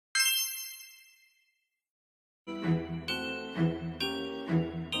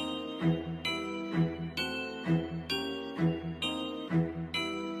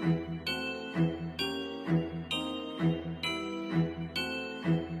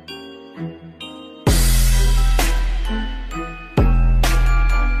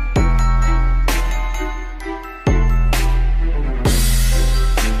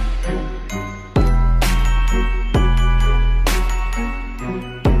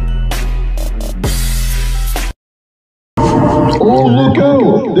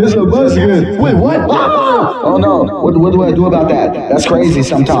Whoa, there's a musket. Wait, what? Ah! Oh no, what do I do about that? That's crazy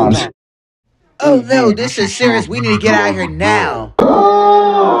sometimes. Oh no, this is serious. We need to get out of here now.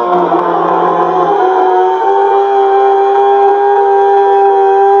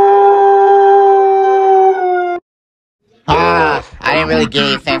 I didn't really get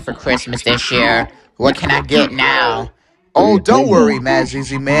anything for Christmas this year. What can I get now? Oh, don't worry, Mad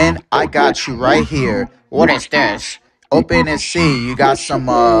Easy Man. I got you right here. What is this? Open and see. You got some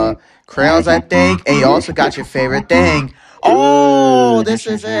crayons, I think, and you also got your favorite thing. Oh, this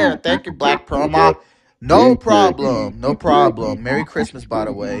is it. Thank you, Blackpeerama. No problem. No problem. Merry Christmas, by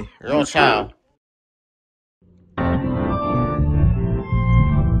the way. Real child.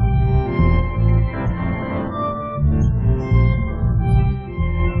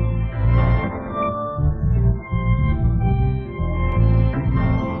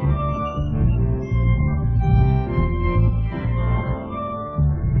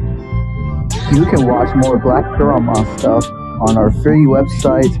 You can watch more Blackpeerama stuff on our free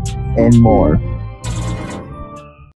website and more.